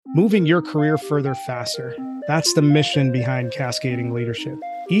moving your career further faster. That's the mission behind Cascading Leadership.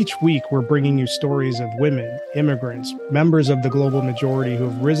 Each week, we're bringing you stories of women, immigrants, members of the global majority who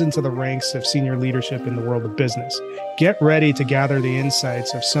have risen to the ranks of senior leadership in the world of business. Get ready to gather the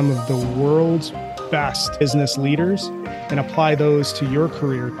insights of some of the world's best business leaders and apply those to your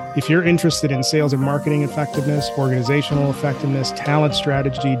career. If you're interested in sales and marketing effectiveness, organizational effectiveness, talent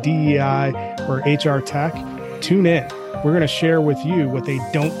strategy, DEI, or HR tech, tune in. We're going to share with you what they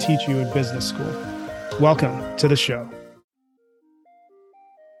don't teach you in business school. Welcome to the show.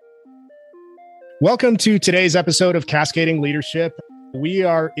 Welcome to today's episode of Cascading Leadership. We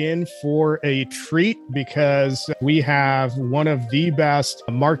are in for a treat because we have one of the best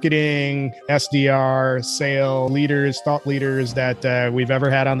marketing, SDR, sales leaders, thought leaders that we've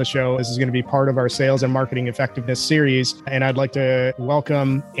ever had on the show. This is going to be part of our sales and marketing effectiveness series. And I'd like to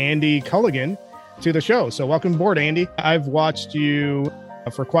welcome Andy Culligan to the show. So welcome aboard, Andy. I've watched you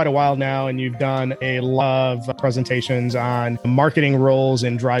for quite a while now, and you've done a lot of presentations on marketing roles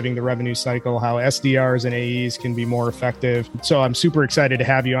and driving the revenue cycle, how SDRs and AEs can be more effective. So I'm super excited to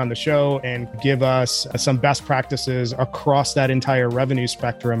have you on the show and give us some best practices across that entire revenue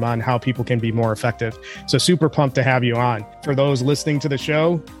spectrum on how people can be more effective. So super pumped to have you on. For those listening to the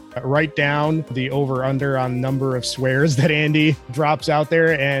show, write down the over-under on number of swears that Andy drops out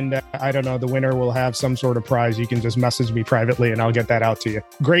there. And I don't know, the winner will have some sort of prize. You can just message me privately and I'll get that out to you.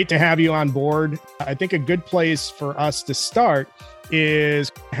 Great to have you on board. I think a good place for us to start is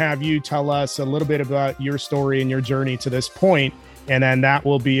have you tell us a little bit about your story and your journey to this point. And then that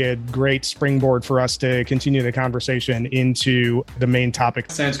will be a great springboard for us to continue the conversation into the main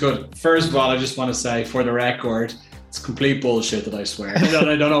topic. Sounds good. First of all, I just want to say for the record, it's complete bullshit that I swear. I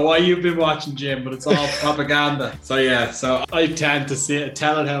don't know why you've been watching, Jim, but it's all propaganda. So I tend to see it,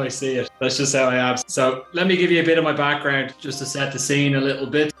 tell it how I see it. That's just how I am. So let me give you a bit of my background just to set the scene a little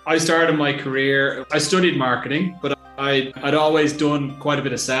bit. I started my career, I studied marketing, but I'd always done quite a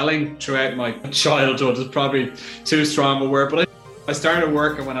bit of selling throughout my childhood. It's probably too strong a word, but I started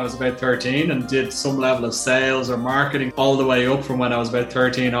working when I was about 13 and did some level of sales or marketing all the way up from when I was about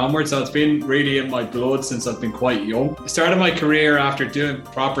 13 onwards. So it's been really in my blood since I've been quite young. I started my career after doing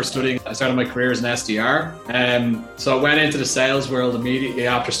proper studying. I started my career as an SDR. So I went into the sales world immediately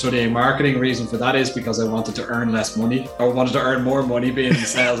after studying marketing. The reason for that is because I wanted to earn less money. I wanted to earn more money being in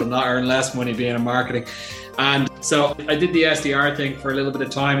sales and not earn less money being in marketing. And so I did the SDR thing for a little bit of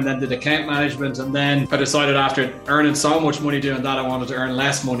time and then did account management. And then I decided after earning so much money doing that, I wanted to earn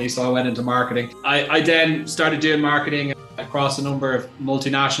less money. So I went into marketing. I then started doing marketing across a number of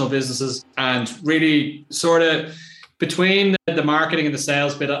multinational businesses and really sort of between the marketing and the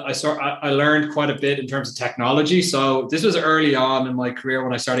sales bit, I learned quite a bit in terms of technology. So this was early on in my career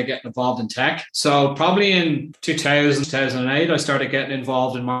when I started getting involved in tech. So probably in 2008, I started getting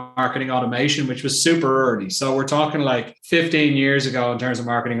involved in marketing automation, which was super early. So we're talking like 15 years ago in terms of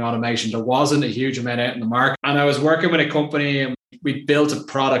marketing automation. There wasn't a huge amount out in the market. And I was working with a company and we built a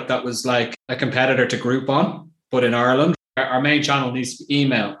product that was like a competitor to Groupon, but in Ireland. Our main channel needs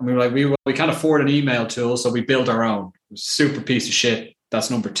email. And we were like, we can't afford an email tool, so we built our own. Super piece of shit.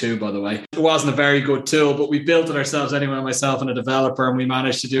 That's number 2, by the way. It wasn't a very good tool, but we built it ourselves anyway, myself and a developer, and we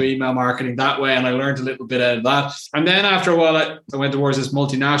managed to do email marketing that way. And I learned a little bit out of that. And then after a while, I went towards this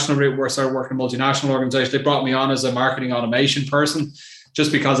multinational route where I started working in multinational organizations. They brought me on as a marketing automation person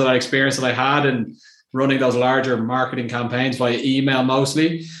just because of that experience that I had in running those larger marketing campaigns via email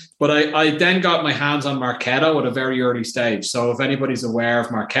mostly. But I then got my hands on Marketo at a very early stage. So if anybody's aware of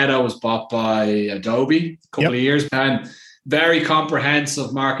Marketo, was bought by Adobe a couple of years and very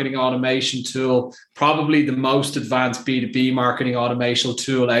comprehensive marketing automation tool, probably the most advanced B2B marketing automation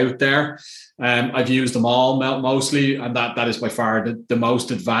tool out there. I've used them all mostly, and that is by far the most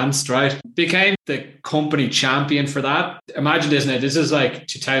advanced, right? Became the company champion for that. Imagine this now, this is like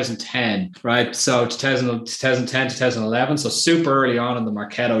 2010, right? So 2010, 2011, so super early on in the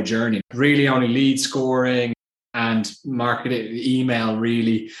Marketo journey. Really only lead scoring and marketing, email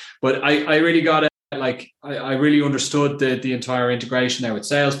really. But I really got it. I really understood the entire integration there with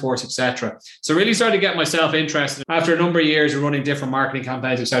Salesforce, etc. So really started to get myself interested. After a number of years of running different marketing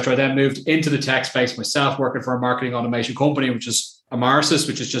campaigns, etc., I then moved into the tech space myself, working for a marketing automation company, which is Amarsis,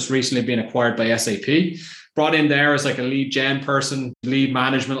 which has just recently been acquired by SAP. Brought in there as like a lead gen person, lead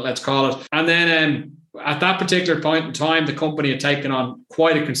management, let's call it. And then at that particular point in time, the company had taken on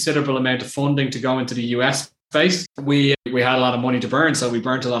quite a considerable amount of funding to go into the US space. We had a lot of money to burn, so we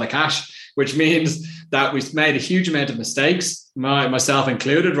burnt a lot of cash, which means that we made a huge amount of mistakes, myself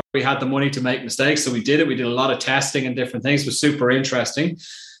included. We had the money to make mistakes, so we did it. We did a lot of testing and different things. It was super interesting.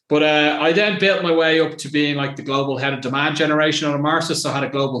 But I then built my way up to being like the global head of demand generation on Marsa. So I had a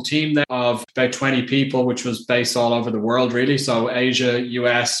global team there of about 20 people, which was based all over the world, really. So Asia,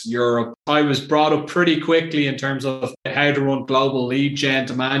 US, Europe. I was brought up pretty quickly in terms of how to run global lead gen,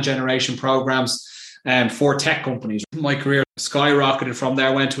 demand generation programs for tech companies. My career skyrocketed from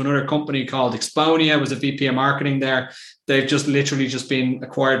there, went to another company called Exponia, was a VP of marketing there. They've just literally just been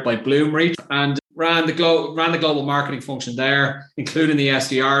acquired by Bloomreach, and ran the global marketing function there, including the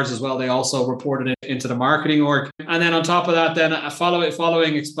SDRs as well. They also reported into the marketing org. And then on top of that, then following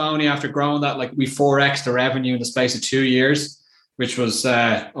Exponia, after growing that, like we 4x the revenue in the space of 2 years, which was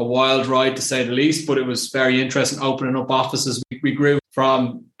a wild ride to say the least, but it was very interesting opening up offices. We grew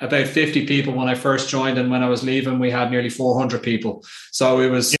from about 50 people when I first joined, and when I was leaving, we had nearly 400 people. So it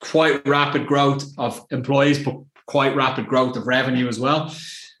was quite rapid growth of employees, but quite rapid growth of revenue as well.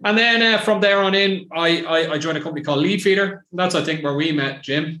 And then from there on in, I joined a company called Leadfeeder. That's, I think, where we met,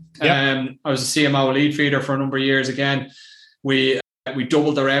 Jim. Yep. I was a CMO of Leadfeeder for a number of years. Again, we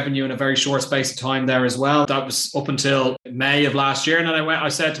doubled the revenue in a very short space of time there as well. That was up until May of last year. And then I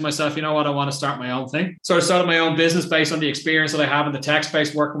said to myself, you know what, I want to start my own thing. So I started my own business based on the experience that I have in the tech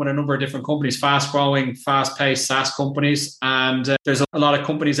space, working with a number of different companies, fast growing, fast paced SaaS companies. And there's a lot of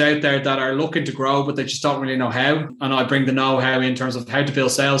companies out there that are looking to grow, but they just don't really know how. And I bring the know-how in terms of how to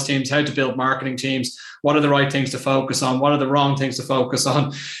build sales teams, how to build marketing teams, what are the right things to focus on, what are the wrong things to focus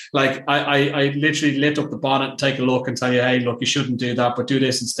on. Like I literally lit up the bonnet, take a look and tell you, hey, look, you shouldn't do that, but do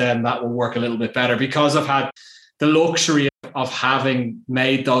this instead, and that will work a little bit better, because I've had the luxury of having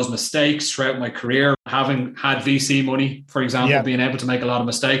made those mistakes throughout my career, having had VC money, for example, being able to make a lot of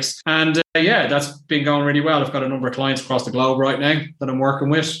mistakes. And that's been going really well. I've got a number of clients across the globe right now that I'm working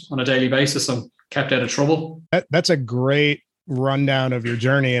with on a daily basis. I'm kept out of trouble. That's a great rundown of your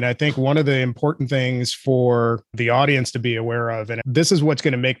journey. And I think one of the important things for the audience to be aware of, and this is what's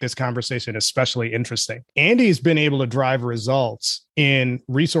going to make this conversation especially interesting. Andy's been able to drive results in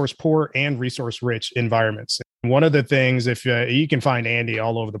resource poor and resource rich environments. One of the things, if you can find Andy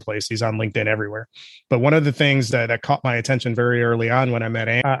all over the place, he's on LinkedIn everywhere. But one of the things that caught my attention very early on when I met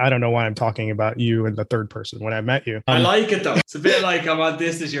Andy, I don't know why I'm talking about you in the third person when I met you. I like it though. It's a bit like I'm on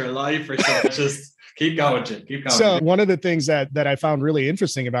This Is Your Life or something. Just keep going, Jim. Keep going. So one of the things that I found really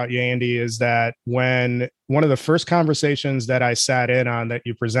interesting about you, Andy, is that when one of the first conversations that I sat in on that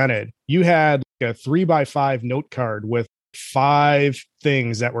you presented, you had like a 3x5 note card with 5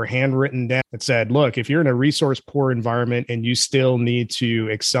 things that were handwritten down that said, look, if you're in a resource poor environment and you still need to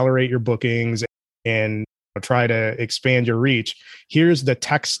accelerate your bookings and try to expand your reach, here's the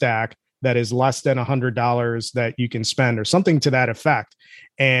tech stack that is less than $100 that you can spend, or something to that effect.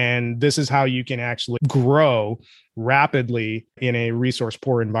 And this is how you can actually grow rapidly in a resource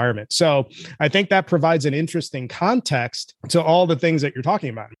poor environment. So I think that provides an interesting context to all the things that you're talking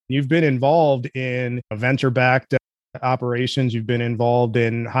about. You've been involved in venture-backed operations, you've been involved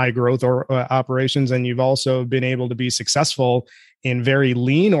in high growth operations, and you've also been able to be successful in very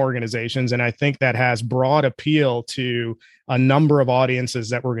lean organizations. And I think that has broad appeal to a number of audiences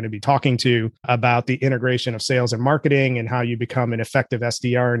that we're going to be talking to about the integration of sales and marketing and how you become an effective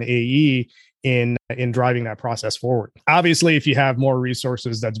SDR and AE in driving that process forward. Obviously, if you have more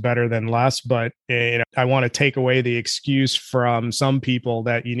resources, that's better than less. But I want to take away the excuse from some people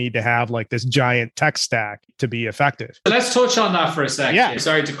that you need to have like this giant tech stack to be effective. Let's touch on that for a second. Yeah.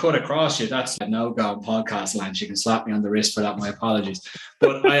 Sorry to cut across you. That's a no-go podcast land. You can slap me on the wrist for that. My apologies.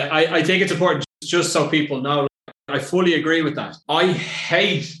 But I think it's important just so people know. I fully agree with that. I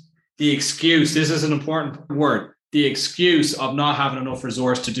hate the excuse. This is an important word. The excuse of not having enough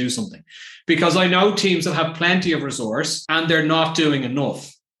resource to do something. Because I know teams that have plenty of resource and they're not doing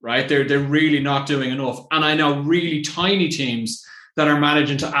enough, right? They're really not doing enough. And I know really tiny teams that are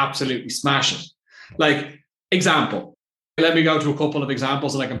managing to absolutely smash it. Like, example, let me go to a couple of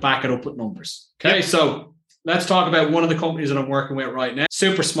examples and I can back it up with numbers. Okay, yep. So let's talk about one of the companies that I'm working with right now.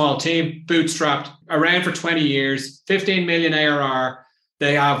 Super small team, bootstrapped, around for 20 years, 15 million ARR.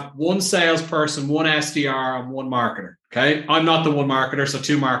 They have one salesperson, one SDR, and one marketer. Okay. I'm not the one marketer, so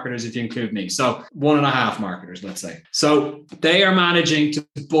 2 marketers if you include me. So 1.5 marketers, let's say. So they are managing to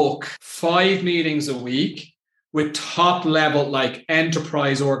book 5 meetings a week with top level, like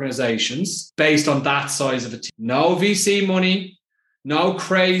enterprise organizations based on that size of a team. No VC money, no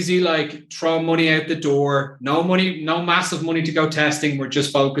crazy, like throw money out the door, no money, no massive money to go testing. We're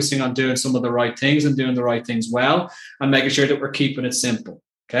just focusing on doing some of the right things and doing the right things well and making sure that we're keeping it simple.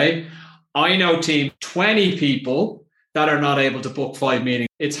 Okay. I know team 20 people that are not able to book 5 meetings.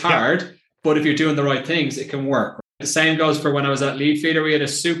 It's hard, but if you're doing the right things, it can work. The same goes for when I was at Leadfeeder. We had a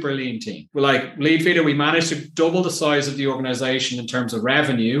super lean team. Like Leadfeeder, we managed to double the size of the organization in terms of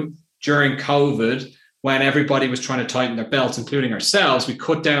revenue during COVID, when everybody was trying to tighten their belts, including ourselves. We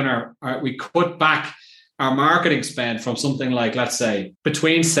cut back our marketing spend from something like, let's say,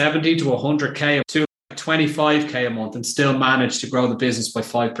 between 70 to 100K to 25K a month, and still managed to grow the business by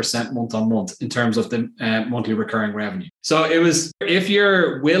 5% month on month in terms of the monthly recurring revenue. So it was, if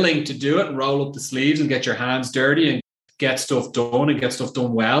you're willing to do it and roll up the sleeves and get your hands dirty and get stuff done and get stuff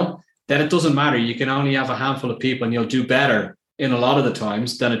done well, then it doesn't matter. You can only have a handful of people and you'll do better in a lot of the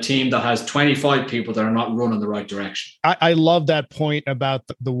times than a team that has 25 people that are not running the right direction. I love that point about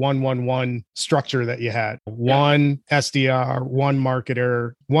the 1-1-1 structure that you had. One SDR, one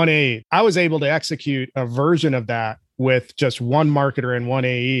marketer, one AE. I was able to execute a version of that with just one marketer and one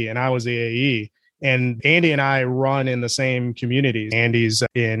AE, and I was the AE. And Andy and I run in the same communities. Andy's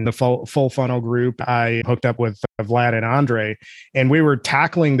in the full funnel group. I hooked up with Vlad and Andre, and we were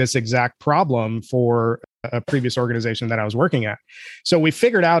tackling this exact problem for a previous organization that I was working at. So we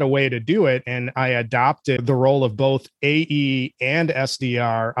figured out a way to do it, and I adopted the role of both AE and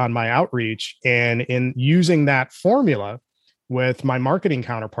SDR on my outreach. And in using that formula with my marketing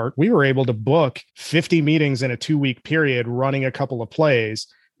counterpart, we were able to book 50 meetings in a 2-week period, running a couple of plays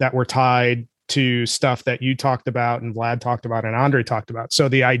that were tied to stuff that you talked about and Vlad talked about and Andre talked about. So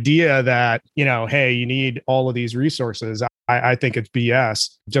the idea that, hey, you need all of these resources, I think it's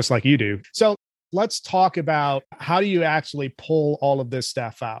BS, just like you do. So let's talk about, how do you actually pull all of this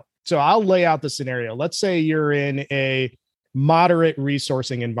stuff out? So I'll lay out the scenario. Let's say you're in a moderate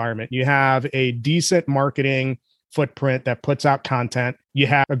resourcing environment. You have a decent marketing footprint that puts out content. You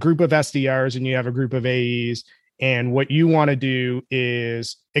have a group of SDRs and you have a group of AEs. And what you want to do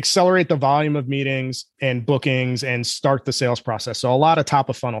is accelerate the volume of meetings and bookings and start the sales process. So a lot of top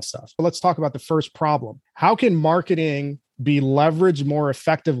of funnel stuff. But let's talk about the first problem. How can marketing be leveraged more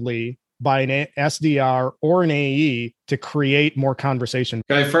effectively by an SDR or an AE to create more conversation?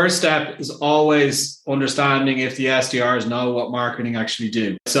 Okay, first step is always understanding if the SDRs know what marketing actually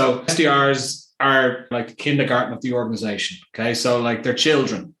do. So SDRs are like the kindergarten of the organization. Okay, so like they're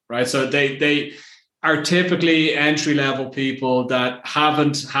children, right? So they are typically entry-level people that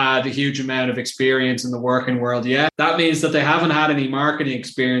haven't had a huge amount of experience in the working world yet. That means that they haven't had any marketing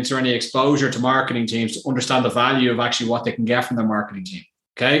experience or any exposure to marketing teams to understand the value of actually what they can get from their marketing team.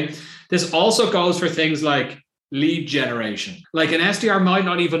 Okay. This also goes for things like lead generation. Like an SDR might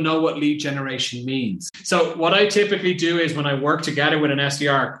not even know what lead generation means. So what I typically do is, when I work together with an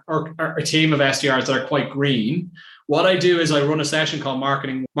SDR or a team of SDRs that are quite green, what I do is I run a session called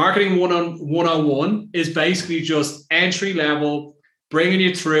Marketing 101 is basically just entry level, bringing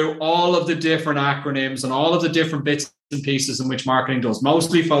you through all of the different acronyms and all of the different bits and pieces in which marketing does,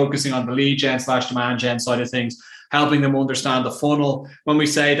 mostly focusing on the lead gen/demand gen side of things, helping them understand the funnel. When we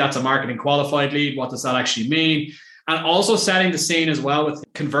say that's a marketing qualified lead, what does that actually mean? And also setting the scene as well with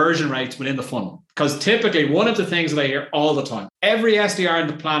conversion rates within the funnel. Because typically one of the things that I hear all the time, every SDR on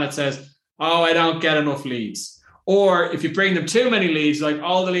the planet says, oh, I don't get enough leads. Or if you bring them too many leads, like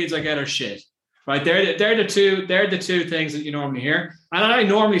all the leads I get are shit, right? They're the two things that you normally hear. And I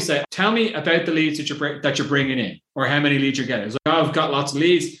normally say, tell me about the leads that you're bringing in, or how many leads you're getting. It's like, oh, I've got lots of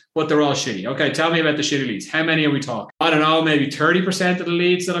leads, but they're all shitty. Okay, tell me about the shitty leads. How many are we talking? I don't know, maybe 30% of the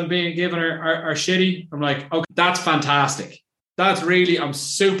leads that I'm being given are shitty. I'm like, okay, that's fantastic. I'm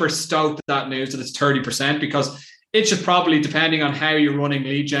super stoked at that news that it's 30%, because it should probably, depending on how you're running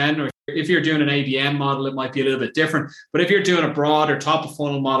lead gen, or if you're doing an ABM model, it might be a little bit different. But if you're doing a broad or top of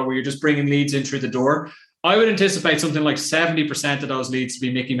funnel model where you're just bringing leads in through the door, I would anticipate something like 70% of those leads to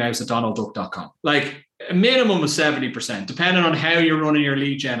be Mickey Mouse at DonaldDuck.com. Like a minimum of 70%, depending on how you're running your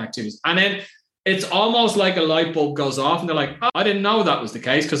lead gen activities. And then it's almost like a light bulb goes off and they're like, oh, I didn't know that was the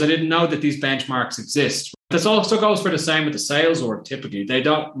case, because I didn't know that these benchmarks exist. This also goes for the same with the sales org. Typically, they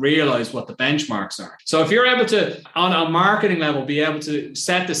don't realize what the benchmarks are. So if you're able to, on a marketing level, be able to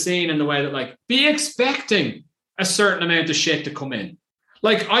set the scene in the way that, like, be expecting a certain amount of shit to come in.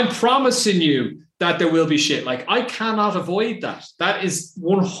 Like, I'm promising you that there will be shit. Like, I cannot avoid that. That is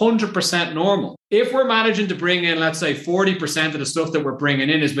 100% normal. If we're managing to bring in, let's say 40% of the stuff that we're bringing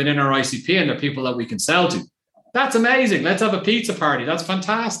in is within our ICP and they're people that we can sell to, that's amazing. Let's have a pizza party. That's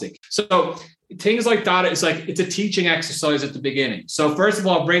fantastic. So things like that, it's like, it's a teaching exercise at the beginning. So first of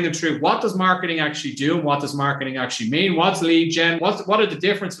all, bring them through. What does marketing actually do? And what does marketing actually mean? What's lead gen? What are the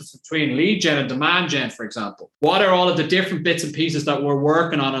differences between lead gen and demand gen, for example? What are all of the different bits and pieces that we're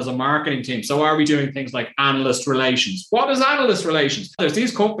working on as a marketing team? So are we doing things like analyst relations? What is analyst relations? There's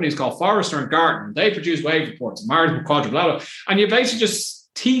these companies called Forrester and Gartner. They produce wave reports, Mars, Quadrant, blah, blah. And you basically just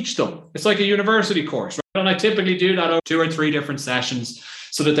teach them. It's like a university course, right? And I typically do that over 2 or 3 different sessions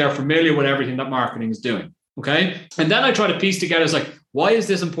so that they're familiar with everything that marketing is doing. Okay. And then I try to piece together, it's like, why is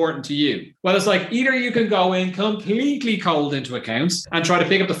this important to you? Well, it's like either you can go in completely cold into accounts and try to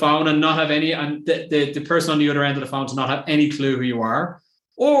pick up the phone and not have any, and the person on the other end of the phone to not have any clue who you are.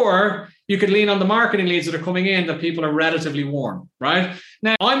 Or you could lean on the marketing leads that are coming in that people are relatively warm, right?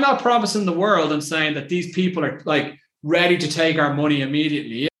 Now, I'm not promising the world and saying that these people are like ready to take our money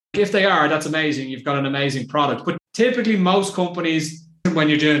immediately. If they are, that's amazing. You've got an amazing product. But typically most companies, when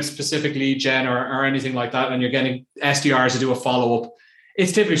you're doing specific lead gen or anything like that, and you're getting SDRs to do a follow-up,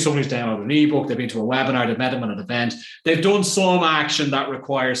 it's typically somebody who's downloaded an ebook, they've been to a webinar, they've met them at an event, they've done some action that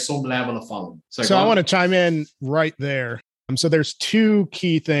requires some level of following. So I want to chime in right there. So there's 2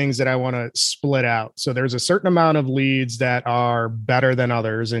 key things that I want to split out. So there's a certain amount of leads that are better than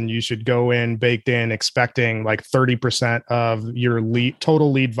others, and you should go in baked in expecting like 30% of your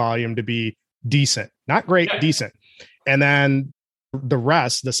total lead volume to be decent, not great, decent. And then the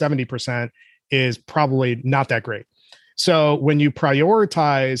rest, the 70%, is probably not that great. So when you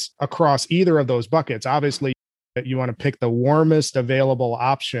prioritize across either of those buckets, obviously you want to pick the warmest available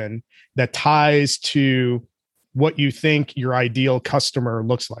option that ties to what you think your ideal customer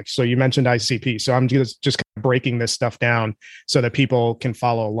looks like. So you mentioned ICP. So I'm just kind of breaking this stuff down so that people can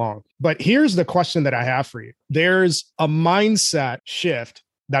follow along. But here's the question that I have for you. There's a mindset shift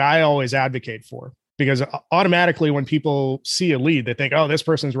that I always advocate for, because automatically when people see a lead, they think, oh, this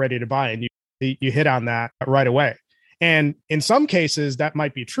person's ready to buy. And you hit on that right away. And in some cases, that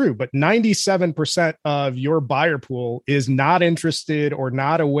might be true, but 97% of your buyer pool is not interested or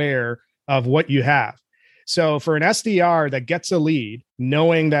not aware of what you have. So for an SDR that gets a lead,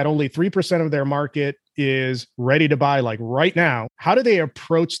 knowing that only 3% of their market is ready to buy, like right now, how do they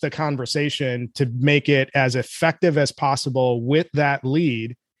approach the conversation to make it as effective as possible with that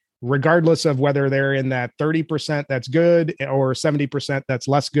lead, regardless of whether they're in that 30% that's good or 70% that's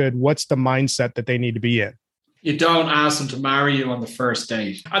less good? What's the mindset that they need to be in? You don't ask them to marry you on the first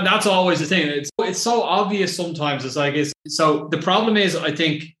date. And that's always the thing. It's so obvious sometimes. So the problem is, I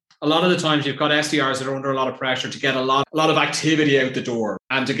think, a lot of the times you've got SDRs that are under a lot of pressure to get a lot of activity out the door,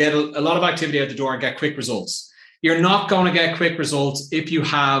 and to get a lot of activity out the door and get quick results. You're not going to get quick results if you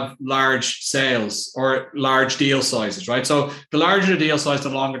have large sales or large deal sizes, right? So the larger the deal size, the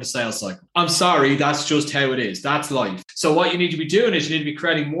longer the sales cycle. I'm sorry, that's just how it is. That's life. So what you need to be doing is you need to be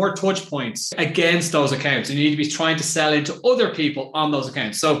creating more touch points against those accounts. And you need to be trying to sell into other people on those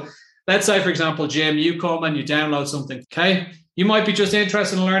accounts. So let's say, for example, Jim, you come and you download something, okay? You might be just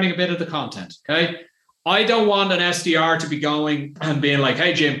interested in learning a bit of the content, okay? I don't want an SDR to be going and being like,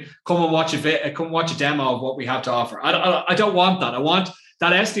 hey, Jim, come watch a demo of what we have to offer. I don't want that. I want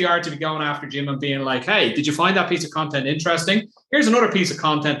that SDR to be going after Jim and being like, hey, did you find that piece of content interesting? Here's another piece of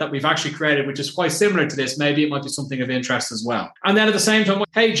content that we've actually created, which is quite similar to this. Maybe it might be something of interest as well. And then at the same time,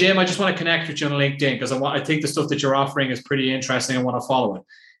 hey, Jim, I just want to connect with you on LinkedIn because I think the stuff that you're offering is pretty interesting. I want to follow it.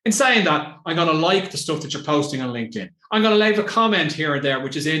 In saying that, I'm going to like the stuff that you're posting on LinkedIn. I'm going to leave a comment here or there,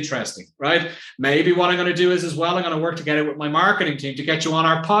 which is interesting, right? Maybe what I'm going to do is as well, I'm going to work together with my marketing team to get you on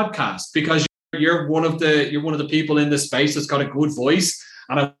our podcast, because you're one of the people in this space that's got a good voice,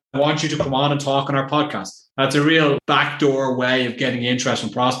 and I want you to come on and talk on our podcast. That's a real backdoor way of getting interest from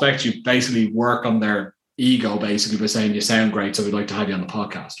prospects. You basically work on their ego basically by saying you sound great, so we'd like to have you on the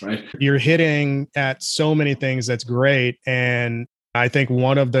podcast, right? You're hitting at so many things that's great. And I think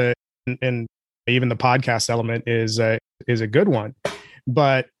one of the, and even the podcast element is a good one,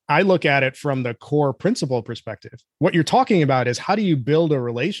 but I look at it from the core principle perspective. What you're talking about is, how do you build a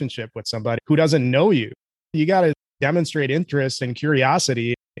relationship with somebody who doesn't know you? You got to demonstrate interest and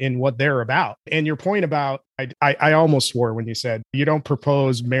curiosity in what they're about. And your point about, I almost swore when you said you don't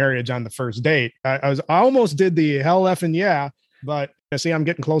propose marriage on the first date. I almost did the hell effing yeah. But see, I'm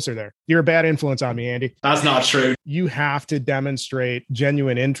getting closer there. You're a bad influence on me, Andy. That's not true. You have to demonstrate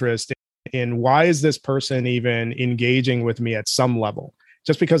genuine interest in why is this person even engaging with me at some level?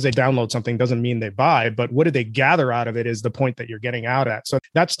 Just because they download something doesn't mean they buy, but what did they gather out of it is the point that you're getting out at. So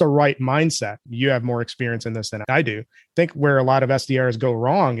that's the right mindset. You have more experience in this than I do. I think where a lot of SDRs go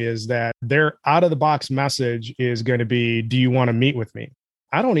wrong is that their out of the box message is going to be, do you want to meet with me?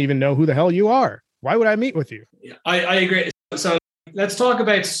 I don't even know who the hell you are. Why would I meet with you? Yeah, I agree. So let's talk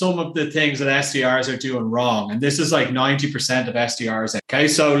about some of the things that SDRs are doing wrong. And this is like 90% of SDRs. Okay,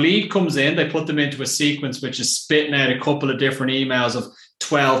 so lead comes in, they put them into a sequence, which is spitting out a couple of different emails of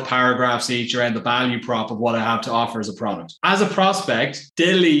 12 paragraphs each around the value prop of what I have to offer as a product. As a prospect,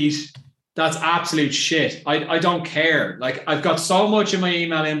 delete. That's absolute shit. I don't care. Like, I've got so much in my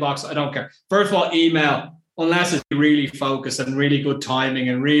email inbox. I don't care. First of all, email. unless it's really focused and really good timing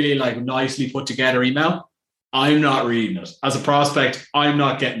and really like nicely put together email, I'm not reading it. As a prospect, I'm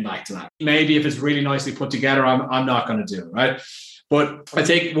not getting back to that. Maybe if it's really nicely put together, I'm not going to do it, right? But I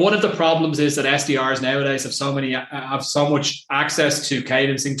think one of the problems is that SDRs nowadays have so much access to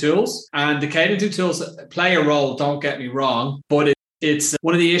cadencing tools, and the cadencing tools play a role. Don't get me wrong, but it's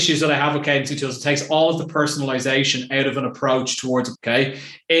one of the issues that I have with cadencing tools. It takes all of the personalization out of an approach towards.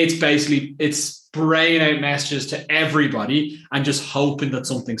 It's spraying out messages to everybody and just hoping that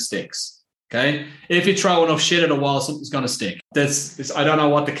something sticks. Okay. If you throw enough shit at a wall, something's going to stick. I don't know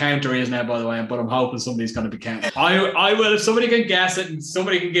what the counter is now, by the way, but I'm hoping somebody's going to be counting. I will, if somebody can guess it and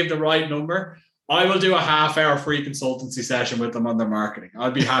somebody can give the right number, I will do a half-hour free consultancy session with them on their marketing.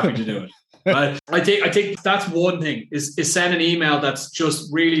 I'd be happy to do it. I think that's one thing is send an email that's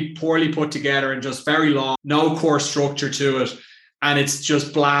just really poorly put together and just very long, no core structure to it. And it's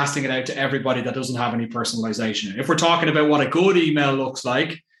just blasting it out to everybody that doesn't have any personalization. If we're talking about what a good email looks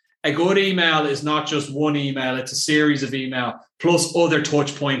like, a good email is not just one email, it's a series of email plus other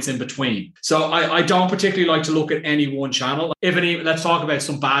touch points in between. So I don't particularly like to look at any one channel. Let's talk about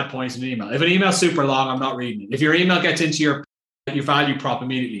some bad points in an email. If an email's super long, I'm not reading it. If your email gets into your value prop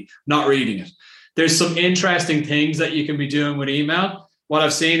immediately, not reading it. There's some interesting things that you can be doing with email. What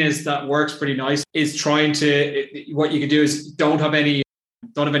I've seen is that works pretty nice is what you can do is don't have any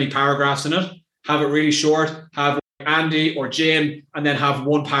paragraphs in it. Have it really short, have Andy or Jim, and then have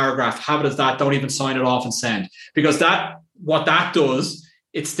one paragraph. Have it as that. Don't even sign it off and send. Because what that does,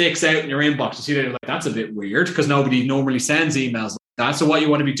 it sticks out in your inbox. You see that, like, that's a bit weird because nobody normally sends emails like that. So what you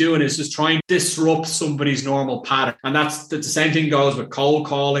want to be doing is just trying to disrupt somebody's normal pattern. And that's the same thing goes with cold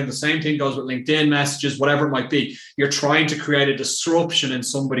calling. The same thing goes with LinkedIn messages, whatever it might be. You're trying to create a disruption in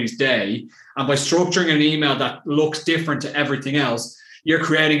somebody's day. And by structuring an email that looks different to everything else, you're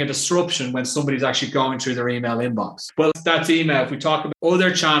creating a disruption when somebody's actually going through their email inbox. Well, that's email. If we talk about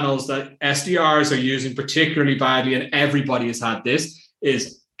other channels that SDRs are using particularly badly, and everybody has had this,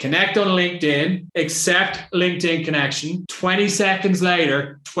 is connect on LinkedIn, accept LinkedIn connection. 20 seconds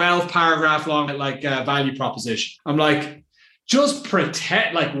later, 12 paragraph long, value proposition. I'm like, just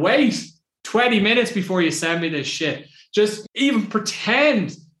pretend, wait 20 minutes before you send me this shit. Just even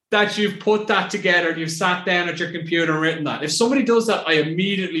pretend that you've put that together and you've sat down at your computer and written that. If somebody does that, I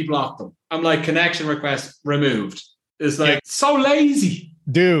immediately block them. I'm like, connection request removed. It's like, so lazy.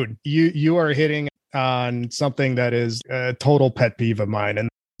 Dude, you are hitting on something that is a total pet peeve of mine, and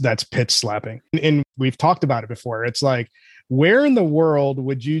that's pitch slapping. And we've talked about it before. It's like, where in the world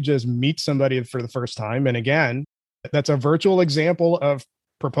would you just meet somebody for the first time? And again, that's a virtual example of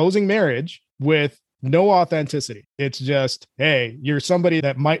proposing marriage with no authenticity. It's just, hey, you're somebody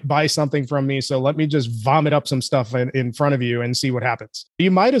that might buy something from me, so let me just vomit up some stuff in front of you and see what happens. You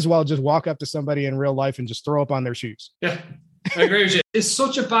might as well just walk up to somebody in real life and just throw up on their shoes. Yeah, I agree with you. It's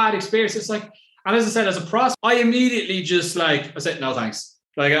such a bad experience. It's like, and as I said, as a prospect, I immediately just I said, no, thanks.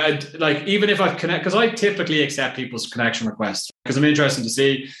 Even if I connect, because I typically accept people's connection requests because I'm interested to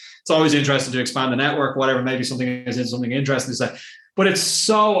see. It's always interesting to expand the network, whatever, maybe something interesting to say. But it's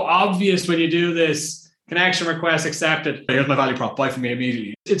so obvious when you do this connection request accepted. Here's my value prop, buy from me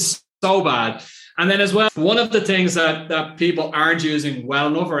immediately. It's so bad. And then as well, one of the things that people aren't using well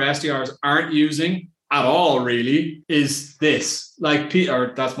enough, or SDRs aren't using at all really, is this.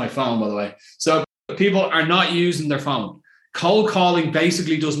 That's my phone, by the way. So people are not using their phone. Cold calling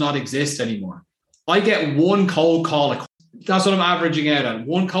basically does not exist anymore. I get one cold call. That's what I'm averaging out at.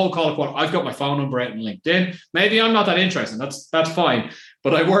 One cold call a quarter. I've got my phone number out in LinkedIn. Maybe I'm not that interested. That's fine.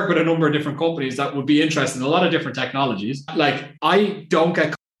 But I work with a number of different companies that would be interested in a lot of different technologies. I don't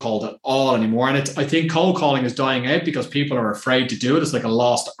get called at all anymore. And I think cold calling is dying out because people are afraid to do it. It's like a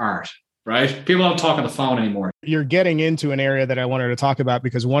lost art, right? People don't talk on the phone anymore. You're getting into an area that I wanted to talk about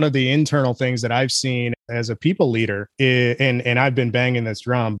because one of the internal things that I've seen as a people leader and I've been banging this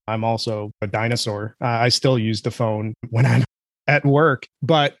drum. I'm also a dinosaur. I still use the phone when I'm at work,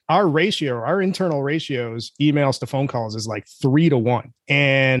 but our internal ratios, emails to phone calls is like 3-1.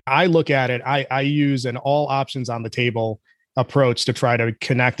 And I look at it, I use an all options on the table approach to try to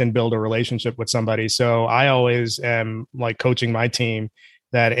connect and build a relationship with somebody. So I always am coaching my team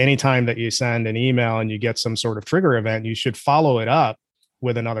that anytime that you send an email and you get some sort of trigger event, you should follow it up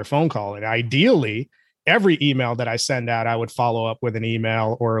with another phone call. And ideally, every email that I send out, I would follow up with an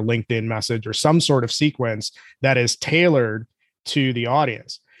email or a LinkedIn message or some sort of sequence that is tailored to the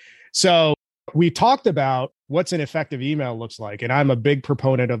audience. So we talked about what's an effective email looks like. And I'm a big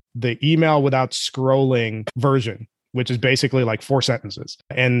proponent of the email without scrolling version, which is basically 4 sentences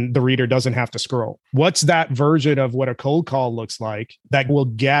and the reader doesn't have to scroll. What's that version of what a cold call looks like that will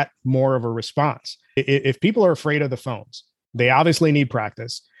get more of a response? If people are afraid of the phones, they obviously need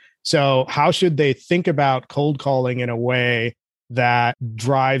practice. So how should they think about cold calling in a way that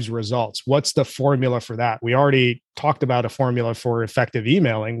drives results? What's the formula for that? We already talked about a formula for effective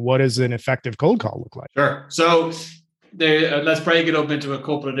emailing. What does an effective cold call look like? Sure. So let's break it up into a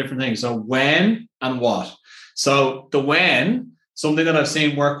couple of different things. So when and what. So the when, something that I've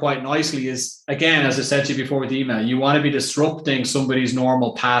seen work quite nicely is, again, as I said to you before with the email, you want to be disrupting somebody's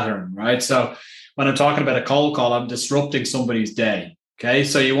normal pattern, right? So when I'm talking about a cold call, I'm disrupting somebody's day. Okay,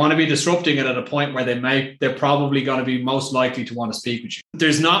 so you want to be disrupting it at a point where they're probably going to be most likely to want to speak with you.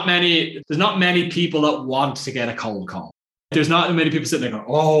 There's not many people that want to get a cold call. There's not many people sitting there going,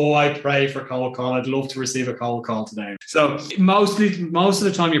 "Oh, I pray for cold call. I'd love to receive a cold call today." So most of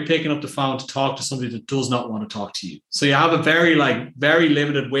the time, you're picking up the phone to talk to somebody that does not want to talk to you. So you have a very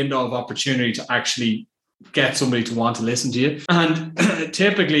limited window of opportunity to actually get somebody to want to listen to you. And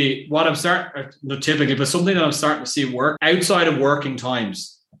typically, something that I'm starting to see work outside of working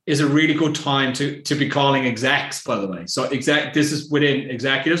times is a really good time to be calling execs, by the way. So this is within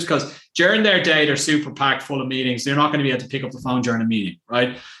executives, because during their day, they're super packed full of meetings. They're not going to be able to pick up the phone during a meeting,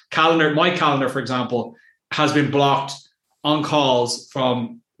 right? My calendar, for example, has been blocked on calls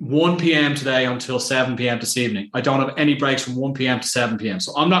from 1 p.m. today until 7 p.m. this evening. I don't have any breaks from 1 p.m. to 7 p.m.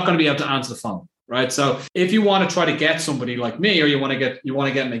 So I'm not going to be able to answer the phone. Right. So if you want to try to get somebody like me, or you want to get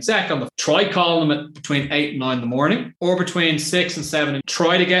an exec on the, try calling them at between 8 and 9 in the morning, or between 6 and 7. And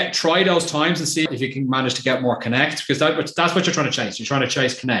try those times and see if you can manage to get more connects, because that's what you're trying to chase. You're trying to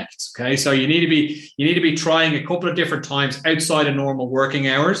chase connects. Okay. So you need to be trying a couple of different times outside of normal working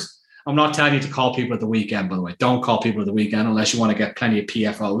hours. I'm not telling you to call people at the weekend, by the way. Don't call people at the weekend unless you want to get plenty of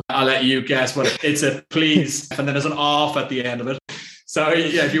PFOs. I'll let you guess what it's a please. And then there's an off at the end of it. So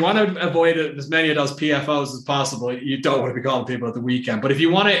yeah, if you want to avoid as many of those PFOs as possible, you don't want to be calling people at the weekend. But if you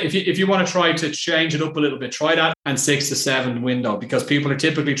want to try to change it up a little bit, try that and 6 to 7 window, because people are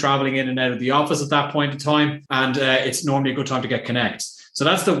typically traveling in and out of the office at that point in time, and it's normally a good time to get connects. So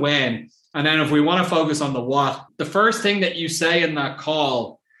that's the when. And then if we want to focus on the what, the first thing that you say in that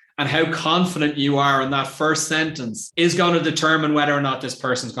call and how confident you are in that first sentence is going to determine whether or not this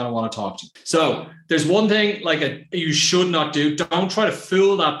person's going to want to talk to you. So there's one thing you should not do. Don't try to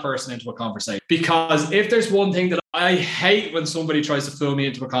fool that person into a conversation, because if there's one thing that I hate when somebody tries to fool me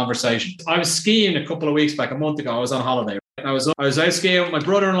into a conversation. I was skiing a couple of weeks back, a month ago. I was on holiday. I was out skiing with my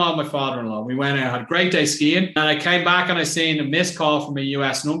brother-in-law and my father-in-law. We went out, had a great day skiing, and I came back and I seen a missed call from a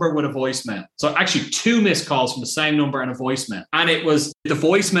US number with a voicemail. So actually 2 missed calls from the same number and a voicemail. And it was, the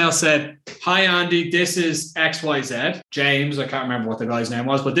voicemail said, "Hi Andy, this is XYZ. James," I can't remember what the guy's name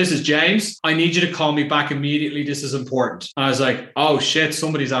was, but "This is James. I need you to call me back immediately. This is important." And I was like, "Oh shit,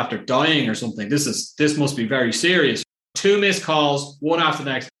 somebody's after dying or something. This must be very serious." 2 missed calls, one after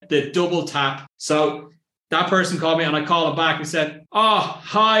the next, the double tap. So that person called me and I called him back and said, "Oh,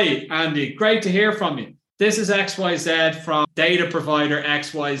 hi, Andy. Great to hear from you. This is XYZ from data provider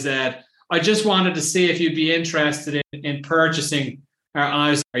XYZ. I just wanted to see if you'd be interested in purchasing." And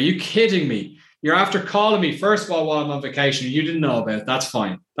I was, "Are you kidding me? You're after calling me, first of all, while I'm on vacation. You didn't know about it. That's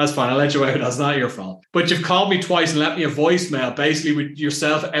fine. That's fine. I'll let you out. That's not your fault. But you've called me twice and left me a voicemail, basically with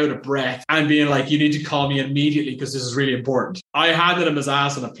yourself out of breath and being like, you need to call me immediately because this is really important." I handed him his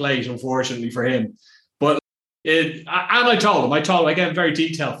ass on a plate, unfortunately for him. But I told him, I gave him very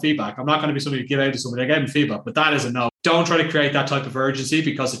detailed feedback. I'm not going to be somebody to give out to somebody. I gave him feedback, but that is a no. Don't try to create that type of urgency,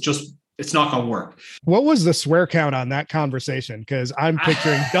 because it's not going to work. What was the swear count on that conversation? Because I'm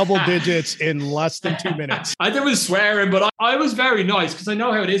picturing double digits in less than 2 minutes. There was swearing, but I was very nice because I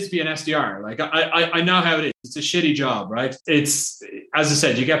know how it is to be an SDR. Like I know how it is. It's a shitty job, right? It's, as I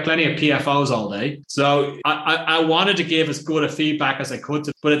said, you get plenty of PFOs all day. So I wanted to give as good a feedback as I could,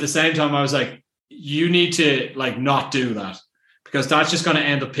 but at the same time, I was like, you need to not do that, because that's just going to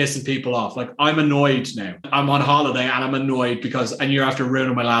end up pissing people off. Like, I'm annoyed now. I'm on holiday and I'm annoyed and you're after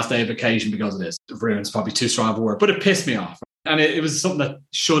ruining my last day of vacation because of this. Ruin's probably too strong of a word, but it pissed me off. And it was something that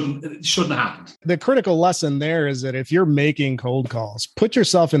shouldn't have happened. The critical lesson there is that if you're making cold calls, put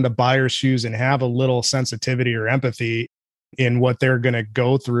yourself in the buyer's shoes and have a little sensitivity or empathy in what they're going to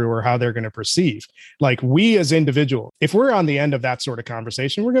go through or how they're going to perceive. Like, we as individuals, if we're on the end of that sort of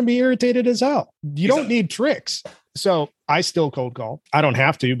conversation, we're going to be irritated as hell. You don't need tricks. So I still cold call. I don't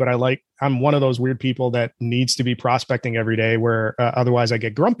have to, but I'm one of those weird people that needs to be prospecting every day, where otherwise I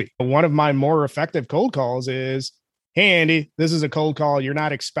get grumpy. One of my more effective cold calls is, "Hey, Andy, this is a cold call. You're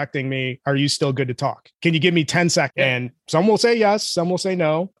not expecting me. Are you still good to talk? Can you give me 10 seconds? And some will say yes, some will say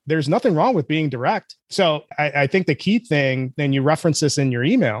no. There's nothing wrong with being direct. So I think the key thing, and you reference this in your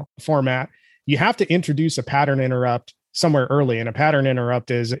email format, you have to introduce a pattern interrupt somewhere early. And a pattern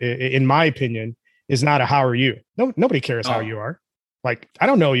interrupt is, in my opinion, is not a how are you. No, nobody cares how you are. Like, I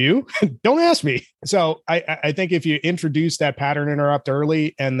don't know you. Don't ask me. So I think if you introduce that pattern interrupt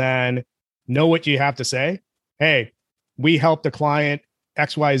early and then know what you have to say, hey, we helped a client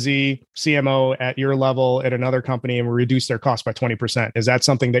XYZ CMO at your level at another company and we reduced their cost by 20%. Is that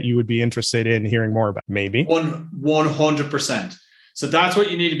something that you would be interested in hearing more about? Maybe. 100%. So that's what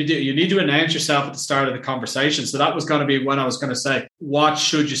you need to be doing. You need to announce yourself at the start of the conversation. So that was going to be when I was going to say, what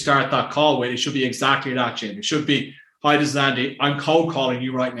should you start that call with? It should be exactly that, Jim. It should be, hi, this is Andy. I'm cold calling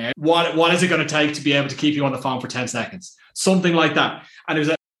you right now. What is it going to take to be able to keep you on the phone for 10 seconds? Something like that. And it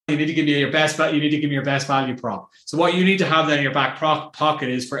was you need to give me your best. You need to give me your best value prop. So what you need to have then in your back pocket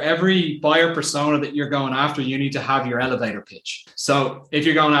is for every buyer persona that you're going after, you need to have your elevator pitch. So if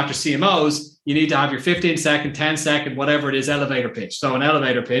you're going after CMOs, you need to have your 15-second, 10-second, whatever it is, elevator pitch. So an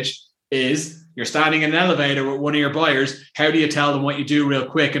elevator pitch is you're standing in an elevator with one of your buyers. How do you tell them what you do real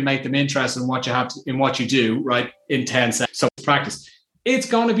quick and make them interested in what you have in what you do, right? In 10 seconds. So practice. It's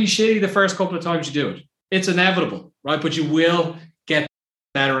going to be shitty the first couple of times you do it. It's inevitable, right? But you will get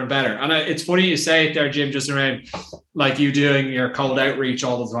better and better. And it's funny you say it there, Jim, just around like you doing your cold outreach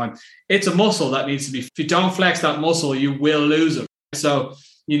all the time. It's a muscle that needs to be, if you don't flex that muscle, you will lose it. So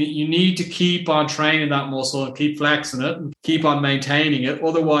you need to keep on training that muscle and keep flexing it and keep on maintaining it.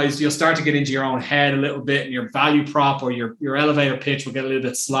 Otherwise, you'll start to get into your own head a little bit and your value prop or your elevator pitch will get a little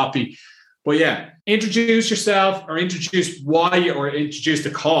bit sloppy. But yeah, introduce yourself or introduce introduce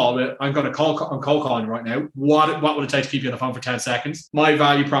the call. I'm cold calling right now. What will it take to keep you on the phone for 10 seconds? My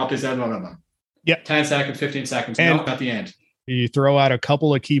value prop is blah. Yeah. 10 seconds, 15 seconds. And at the end. You throw out a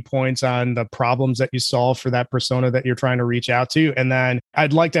couple of key points on the problems that you solve for that persona that you're trying to reach out to. And then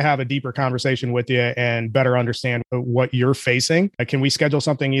I'd like to have a deeper conversation with you and better understand what you're facing. Can we schedule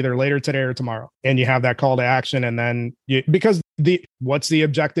something either later today or tomorrow? And you have that call to action. And then what's the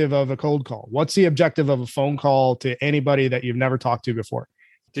objective of a cold call? What's the objective of a phone call to anybody that you've never talked to before?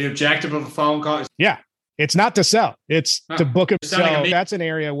 The objective of a phone call? It's not to sell. It's to book a sell. That's an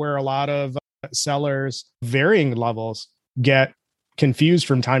area where a lot of sellers, varying levels, get confused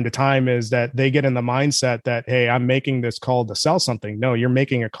from time to time, is that they get in the mindset that, hey, I'm making this call to sell something. No, you're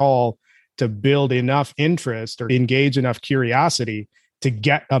making a call to build enough interest or engage enough curiosity to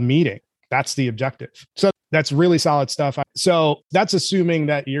get a meeting. That's the objective. So that's really solid stuff. So that's assuming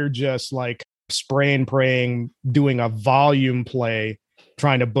that you're just like spraying, praying, doing a volume play,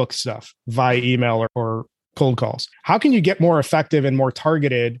 trying to book stuff via email or cold calls. How can you get more effective and more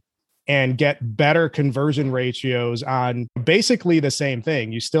targeted and get better conversion ratios on basically the same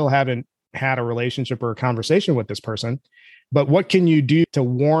thing? You still haven't had a relationship or a conversation with this person, but what can you do to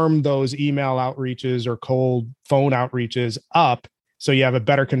warm those email outreaches or cold phone outreaches up so you have a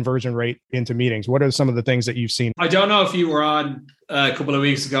better conversion rate into meetings? What are some of the things that you've seen? I don't know if you were on a couple of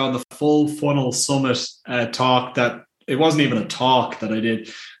weeks ago on the Full Funnel Summit talk. That it wasn't even a talk that I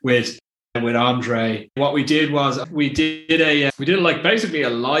did with Andre. What we did was we did like basically a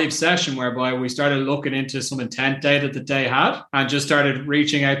live session whereby we started looking into some intent data that they had and just started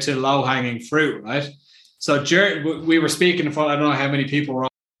reaching out to low-hanging fruit, right? So we were speaking in front, I don't know how many people were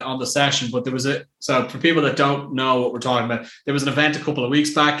on the session, but so for people that don't know what we're talking about, there was an event a couple of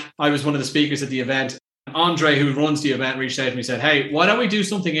weeks back. I was one of the speakers at the event. Andre, who runs the event, reached out to me and said, hey, why don't we do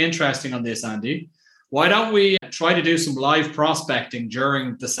something interesting on this, Andy? Why don't we try to do some live prospecting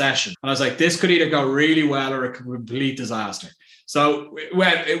during the session? And I was like, this could either go really well or a complete disaster. So it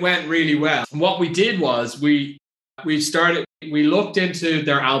went really well. And what we did was we looked into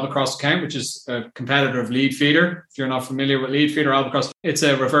their Albacross account, which is a competitor of Leadfeeder. If you're not familiar with Leadfeeder, Albacross, it's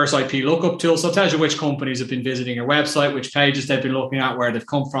a reverse IP lookup tool. So it tells you which companies have been visiting your website, which pages they've been looking at, where they've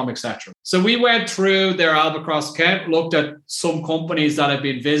come from, etc. So we went through their Albacross account, looked at some companies that have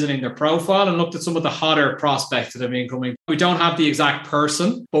been visiting their profile and looked at some of the hotter prospects that have been coming. We don't have the exact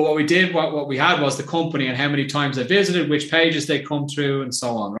person, but what we had was the company and how many times they visited, which pages they come through and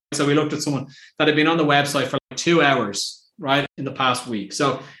so on. Right? So we looked at someone that had been on the website for like 2 hours, right, in the past week.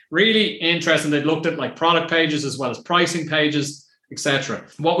 So really interesting. They looked at like product pages as well as pricing pages, etc.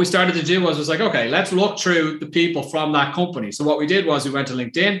 What we started to do was like, okay, let's look through the people from that company. So what we did was we went to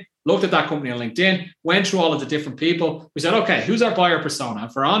LinkedIn, looked at that company on LinkedIn, went through all of the different people. We said, okay, who's our buyer persona?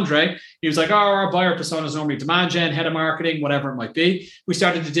 And for Andre, he was like, oh, our buyer persona is normally demand gen, head of marketing, whatever it might be. We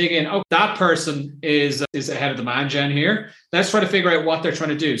started to dig in. Oh, that person is a head of demand gen here. Let's try to figure out what they're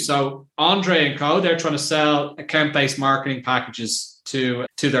trying to do. So Andre and co, they're trying to sell account-based marketing packages to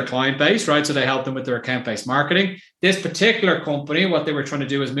their client base, right? So they help them with their account-based marketing. This particular company, what they were trying to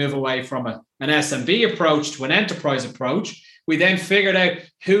do is move away from an SMB approach to an enterprise approach. We then figured out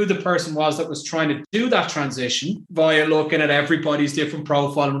who the person was that was trying to do that transition via looking at everybody's different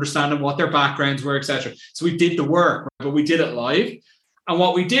profile, understanding what their backgrounds were, etc. So we did the work, but we did it live. And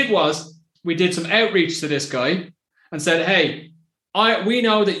what we did was we did some outreach to this guy and said, hey, we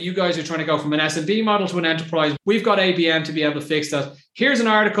know that you guys are trying to go from an SMB model to an enterprise. We've got ABM to be able to fix that. Here's an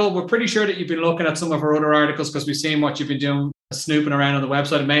article. We're pretty sure that you've been looking at some of our other articles because we've seen what you've been doing, snooping around on the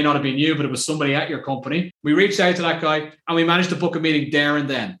website. It may not have been you, but it was somebody at your company. We reached out to that guy and we managed to book a meeting there and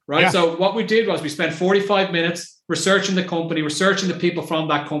then, right? Yeah. So what we did was we spent 45 minutes researching the company, researching the people from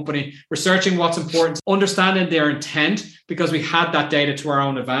that company, researching what's important, understanding their intent, because we had that data to our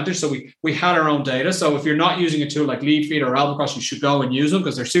own advantage. So we had our own data. So if you're not using a tool like Leadfeed or Albacross, you should go and use them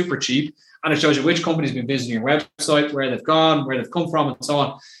because they're super cheap. And it shows you which company's been visiting your website, where they've gone, where they've come from, and so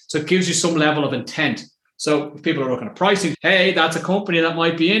on. So it gives you some level of intent. So if people are looking at pricing, hey, that's a company that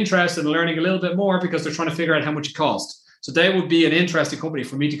might be interested in learning a little bit more because they're trying to figure out how much it costs. So they would be an interesting company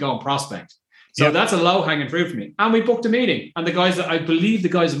for me to go and prospect. So that's a low-hanging fruit for me. And we booked a meeting. And I believe the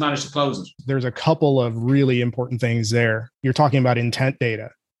guys have managed to close it. There's a couple of really important things there. You're talking about intent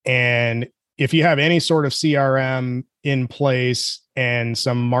data. And if you have any sort of CRM in place and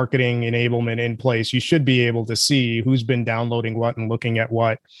some marketing enablement in place, you should be able to see who's been downloading what and looking at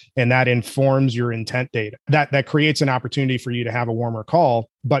what. And that informs your intent data. That creates an opportunity for you to have a warmer call.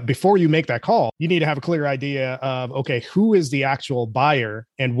 But before you make that call, you need to have a clear idea of, okay, who is the actual buyer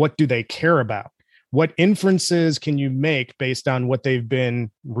and what do they care about? What inferences can you make based on what they've been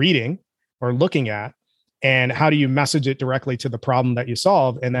reading or looking at? And how do you message it directly to the problem that you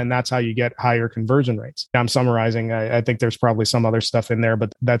solve? And then that's how you get higher conversion rates. I'm summarizing. I think there's probably some other stuff in there,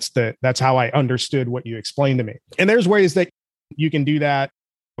 but that's how I understood what you explained to me. And there's ways that you can do that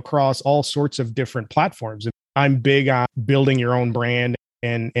across all sorts of different platforms. I'm big on building your own brand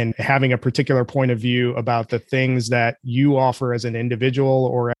and having a particular point of view about the things that you offer as an individual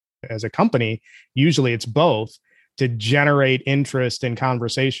or as a company. Usually it's both, to generate interest and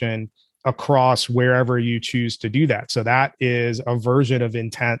conversation across wherever you choose to do that. So that is a version of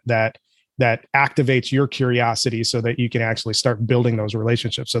intent that activates your curiosity so that you can actually start building those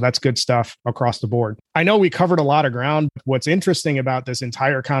relationships. So that's good stuff across the board. I know we covered a lot of ground. What's interesting about this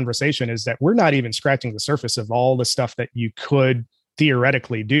entire conversation is that we're not even scratching the surface of all the stuff that you could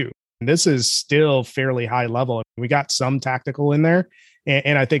theoretically do. This is still fairly high level. We got some tactical in there,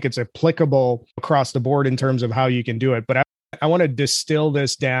 and I think it's applicable across the board in terms of how you can do it. But I want to distill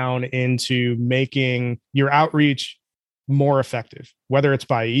this down into making your outreach more effective, whether it's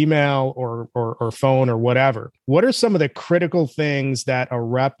by email or phone or whatever. What are some of the critical things that a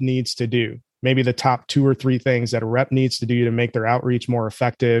rep needs to do? Maybe the top 2 or 3 things that a rep needs to do to make their outreach more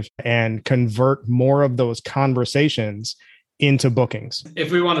effective and convert more of those conversations into bookings.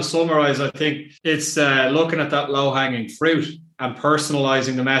 If we want to summarize, I think it's looking at that low-hanging fruit and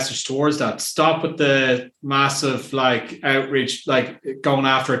personalizing the message towards that. Stop with the massive outreach, going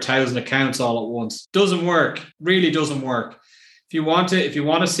after 1,000 accounts all at once. Doesn't work. Really doesn't work. If you want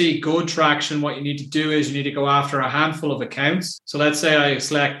to see good traction, what you need to do is you need to go after a handful of accounts. So let's say I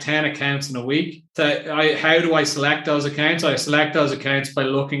select 10 accounts in a week. How do I select those accounts? I select those accounts by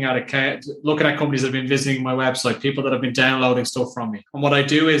looking at companies that have been visiting my website, people that have been downloading stuff from me. And what I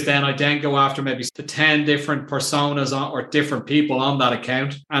do is then I go after maybe the 10 different personas or different people on that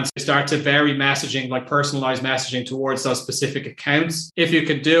account and start to vary messaging, like personalized messaging towards those specific accounts. If you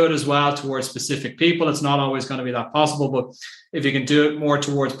can do it as well towards specific people, it's not always going to be that possible, but if you can do it more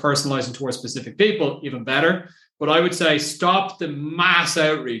towards personalizing towards specific people, even better. But I would say stop the mass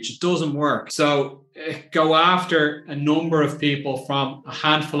outreach. It doesn't work. So go after a number of people from a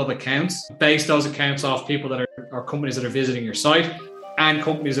handful of accounts. Base those accounts off people that are companies that are visiting your site and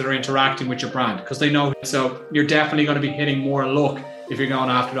companies that are interacting with your brand because they know. So you're definitely going to be hitting more luck if you're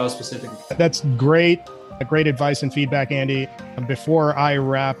going after those specific accounts. That's great. Great advice and feedback, Andy. Before I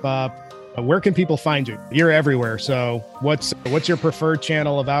wrap up, where can people find you? You're everywhere. So what's your preferred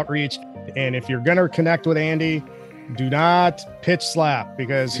channel of outreach? And if you're going to connect with Andy, do not pitch slap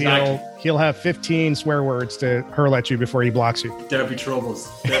because he'll have 15 swear words to hurl at you before he blocks you. There'll be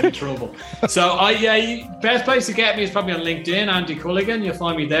troubles. So best place to get me is probably on LinkedIn, Andy Culligan. You'll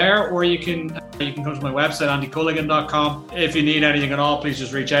find me there, or you can come to my website, andyculligan.com. If you need anything at all, please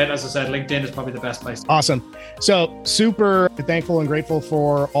just reach out. As I said, LinkedIn is probably the best place. Awesome. So super thankful and grateful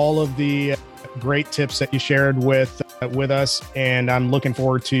for all of the great tips that you shared with us. And I'm looking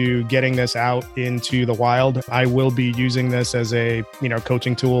forward to getting this out into the wild. I will be using this as a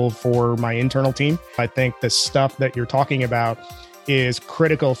coaching tool for my internal team. I think the stuff that you're talking about is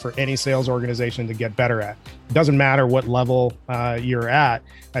critical for any sales organization to get better at. It doesn't matter what level you're at.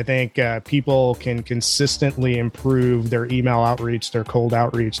 I think people can consistently improve their email outreach, their cold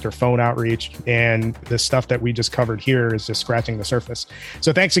outreach, their phone outreach. And the stuff that we just covered here is just scratching the surface.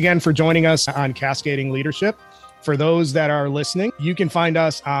 So thanks again for joining us on Cascading Leadership. For those that are listening, you can find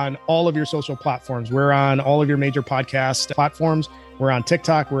us on all of your social platforms. We're on all of your major podcast platforms. We're on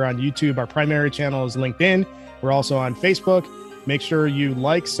TikTok. We're on YouTube. Our primary channel is LinkedIn. We're also on Facebook. Make sure you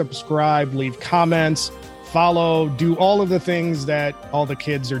like, subscribe, leave comments, follow, do all of the things that all the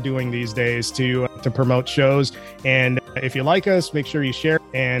kids are doing these days to promote shows. And if you like us, make sure you share.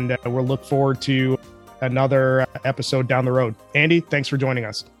 And we'll look forward to another episode down the road. Andy, thanks for joining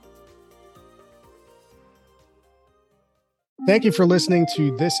us. Thank you for listening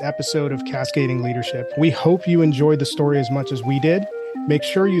to this episode of Cascading Leadership. We hope you enjoyed the story as much as we did. Make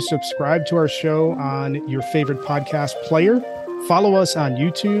sure you subscribe to our show on your favorite podcast player. Follow us on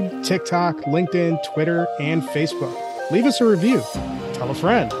YouTube, TikTok, LinkedIn, Twitter, and Facebook. Leave us a review. Tell a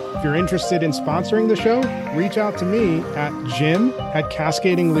friend. If you're interested in sponsoring the show, reach out to me at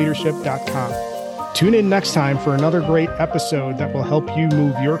jim@cascadingleadership.com. Tune in next time for another great episode that will help you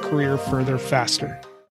move your career further faster.